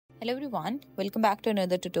Hello everyone, welcome back to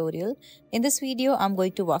another tutorial. In this video, I'm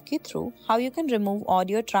going to walk you through how you can remove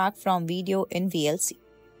audio track from video in VLC.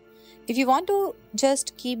 If you want to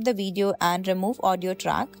just keep the video and remove audio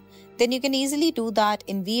track, then you can easily do that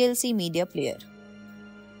in VLC Media Player.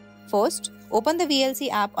 First, open the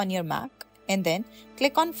VLC app on your Mac and then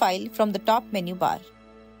click on File from the top menu bar.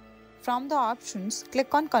 From the options,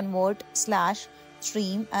 click on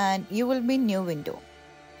Convert/Stream and you will be in new window.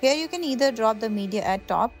 Here you can either drop the media at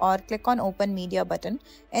top or click on Open Media button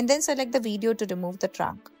and then select the video to remove the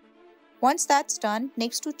track. Once that's done,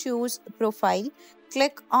 next to choose Profile,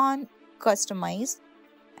 click on Customize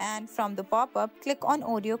and from the pop-up, click on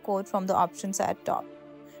Audio Code from the options at top.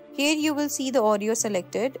 Here you will see the audio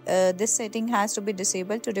selected. This setting has to be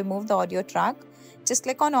disabled to remove the audio track. Just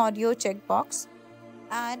click on Audio checkbox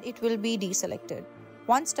and it will be deselected.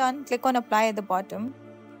 Once done, click on Apply at the bottom.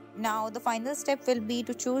 Now the final step will be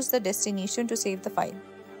to choose the destination to save the file.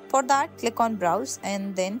 For that, click on Browse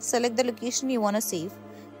and then select the location you want to save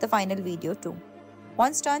the final video to.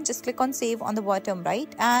 Once done, just click on Save on the bottom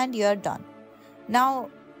right and you're done. Now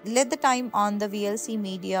let the time on the VLC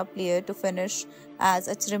Media Player to finish as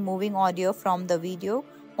it's removing audio from the video.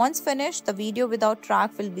 Once finished, the video without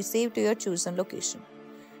track will be saved to your chosen location.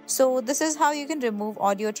 So this is how you can remove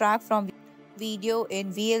audio track from video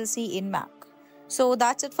in VLC in Mac. So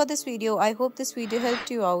that's it for this video. I hope this video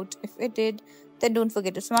helped you out. If it did, then don't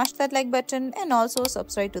forget to smash that like button and also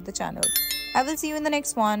subscribe to the channel. I will see you in the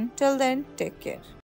next one. Till then, take care.